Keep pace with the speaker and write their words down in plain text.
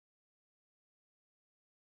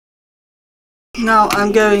Now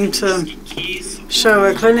I'm going to show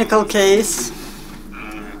a clinical case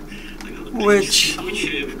which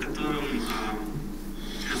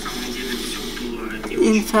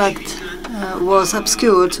in fact was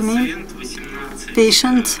obscure to me.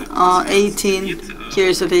 Patient, 18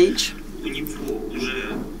 years of age.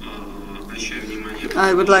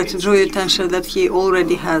 I would like to draw your attention that he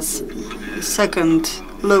already has second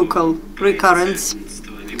local recurrence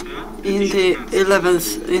in the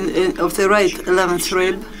 11th of the right 11th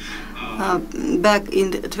rib. Back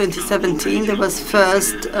in 2017, there was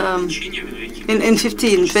first in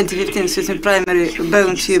 2015, primary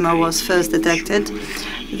bone tumor was first detected.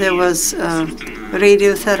 There was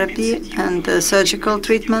radiotherapy and surgical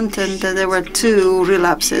treatment, and there were two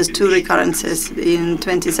relapses, two recurrences in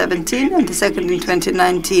 2017 and the second in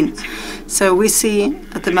 2019. So we see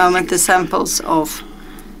at the moment the samples of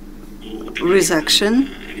resection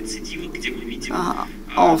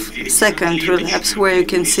of second relapse, where you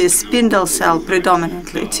can see spindle cell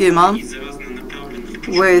predominantly tumor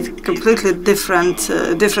with completely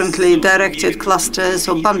differently directed clusters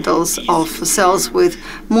or bundles of cells with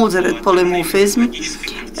moderate polymorphism.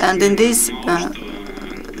 And in this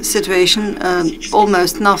situation,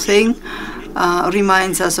 almost nothing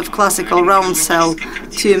reminds us of classical round cell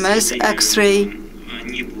tumors. X-ray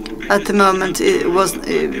at the moment it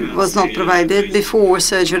was not provided before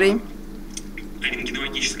surgery.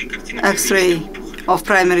 X-ray of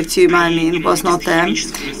primary tumor, I mean, was not there.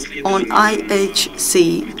 On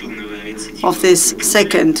IHC of this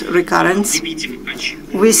second recurrence,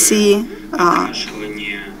 we see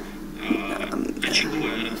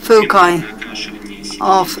foci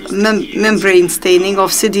of membrane staining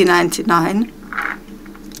of CD99,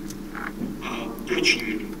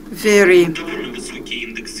 very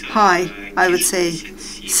high, I would say,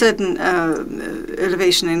 certain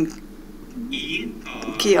elevation in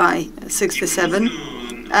Ki-67,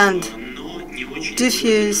 and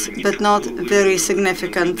diffuse but not very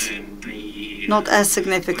significant, not as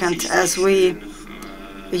significant as we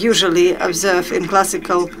usually observe in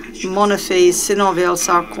classical monophase synovial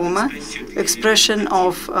sarcoma, expression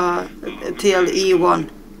of TLE1.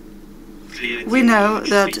 We know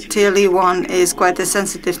that TLE1 is quite a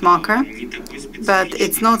sensitive marker, but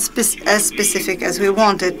it's not as specific as we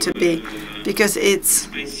want it to be, because its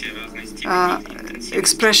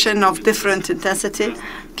expression of different intensity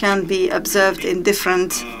can be observed in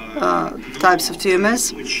different types of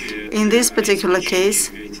tumors. In this particular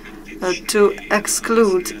case, to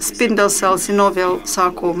exclude spindle cell synovial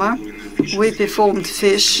sarcoma, we performed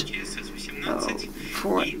FISH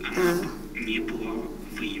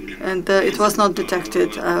and it was not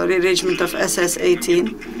detected, rearrangement of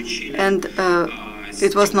SS18, and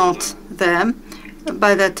it was not there.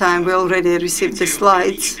 By that time, we already received the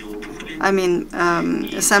slides, I mean,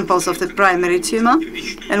 samples of the primary tumor.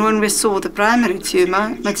 And when we saw the primary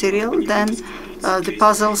tumor material, then the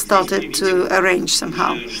puzzle started to arrange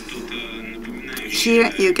somehow.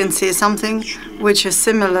 Here you can see something which is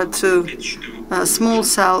similar to a small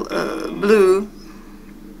cell blue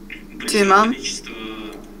tumor.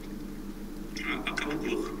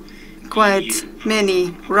 Quite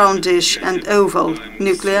many roundish and oval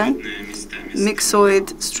nuclei,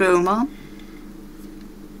 myxoid stroma.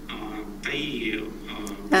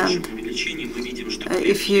 And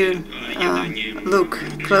if you look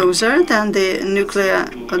closer, then the nuclei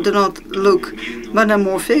do not look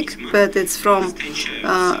monomorphic, but it's from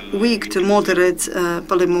weak to moderate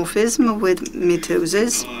polymorphism with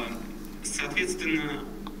mitosis.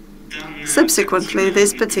 Subsequently,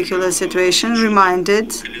 this particular situation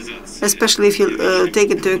reminded, especially if you take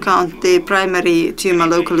into account the primary tumor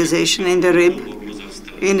localization in the rib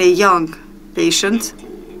in a young patient,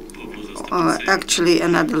 actually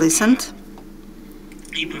an adolescent.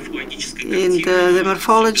 In the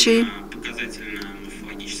morphology,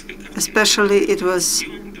 especially it was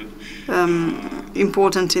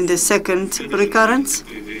important in the second recurrence,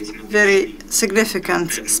 very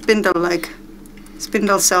significant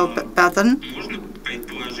spindle cell pattern.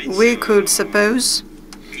 We could suppose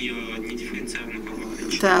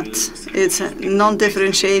that it's a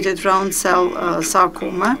non-differentiated round cell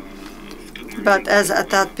sarcoma, but as at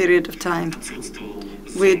that period of time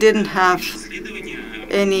we didn't have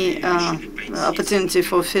any opportunity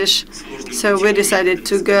for FISH, so we decided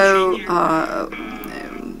to go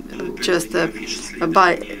just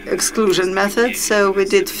by exclusion method. So we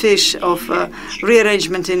did FISH of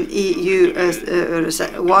rearrangement in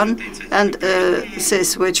EU1 and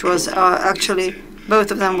CIS, which was actually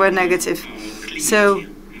both of them were negative. So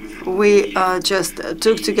we just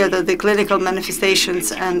took together the clinical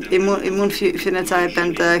manifestations and immune phenotype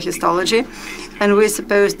and histology, and we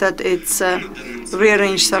suppose that it's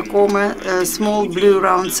rearranged sarcoma, a small blue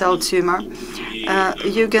round cell tumor.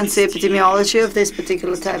 You can see epidemiology of this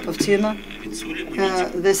particular type of tumor.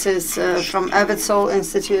 This is from Avetsol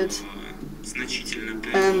Institute,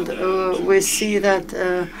 and we see that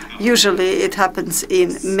usually it happens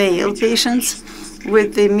in male patients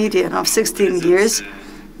with the median of 16 years.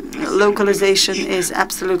 Localization is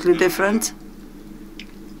absolutely different.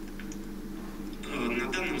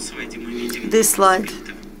 This slide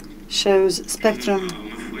shows spectrum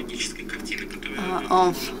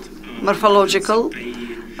of morphological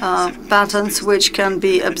patterns which can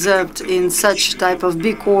be observed in such type of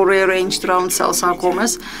B-core rearranged round cell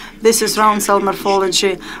sarcomas. This is round cell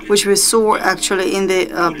morphology which we saw actually in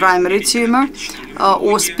the primary tumor,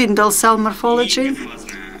 or spindle cell morphology,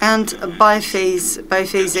 and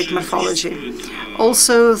biphasic morphology.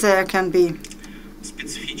 Also, there can be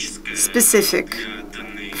specific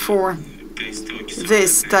for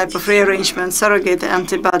this type of rearrangement surrogate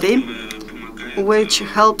antibody, which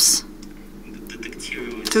helps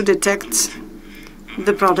to detect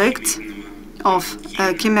the product of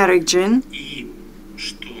a chimeric gene.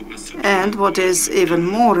 And what is even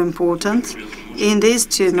more important, in these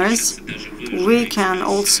tumors, we can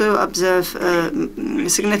also observe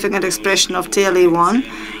significant expression of TLE1,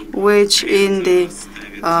 which in the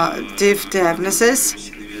diff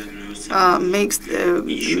diagnosis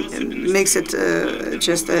makes it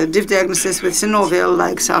just a diff diagnosis with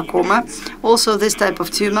synovial-like sarcoma. Also, this type of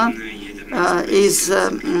tumor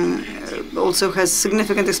also has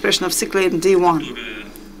significant expression of cyclin D1.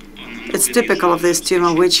 It's typical of this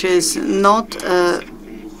tumor, which is not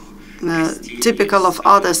typical of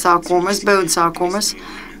other sarcomas, bone sarcomas,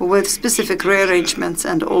 with specific rearrangements,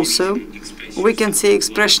 and also we can see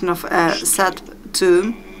expression of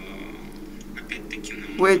SAT2,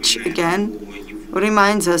 which again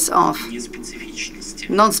reminds us of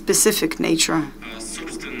non-specific nature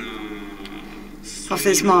of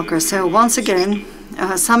this marker. So once again,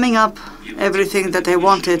 summing up everything that I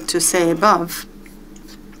wanted to say above,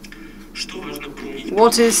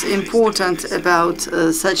 what is important about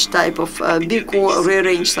such type of B-core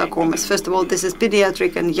rearranged sarcomas? First of all, this is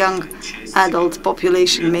pediatric and young adult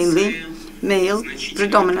population, mainly male,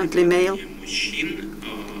 predominantly male.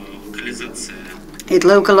 It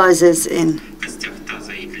localizes in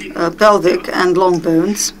pelvic and long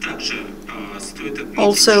bones.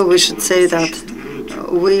 Also, we should say that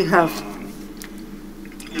we have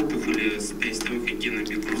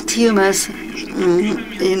tumors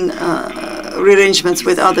in rearrangements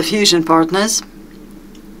with other fusion partners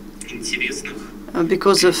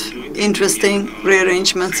because of interesting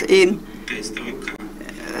rearrangements in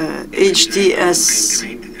HDS,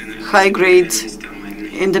 high-grade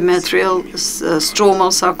endometrial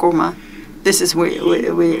stromal sarcoma. This is what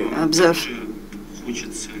we observe.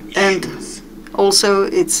 And also,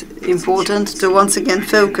 it's important to once again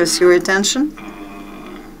focus your attention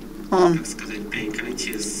on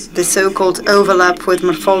the so-called overlap with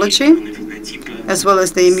morphology, as well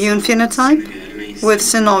as the immune phenotype with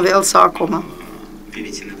synovial sarcoma.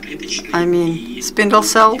 I mean spindle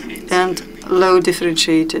cell and low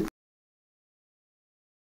differentiated